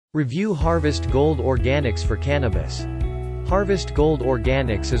Review Harvest Gold Organics for cannabis. Harvest Gold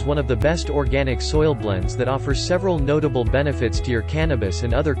Organics is one of the best organic soil blends that offers several notable benefits to your cannabis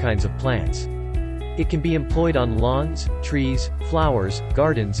and other kinds of plants. It can be employed on lawns, trees, flowers,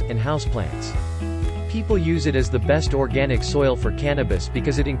 gardens, and houseplants. People use it as the best organic soil for cannabis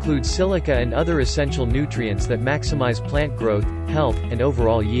because it includes silica and other essential nutrients that maximize plant growth, health, and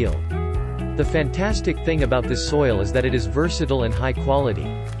overall yield. The fantastic thing about this soil is that it is versatile and high quality.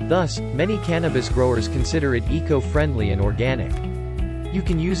 Thus, many cannabis growers consider it eco-friendly and organic. You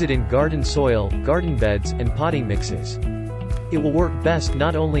can use it in garden soil, garden beds, and potting mixes. It will work best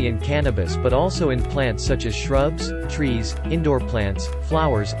not only in cannabis but also in plants such as shrubs, trees, indoor plants,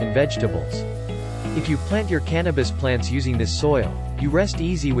 flowers, and vegetables. If you plant your cannabis plants using this soil, you rest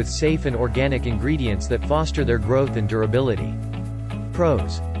easy with safe and organic ingredients that foster their growth and durability.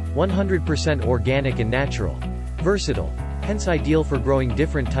 Pros: 100% organic and natural. Versatile, hence ideal for growing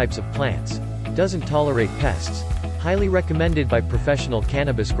different types of plants. Doesn't tolerate pests. Highly recommended by professional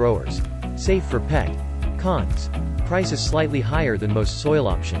cannabis growers. Safe for pet. Cons: price is slightly higher than most soil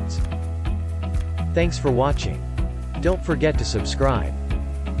options. Thanks for watching. Don't forget to subscribe.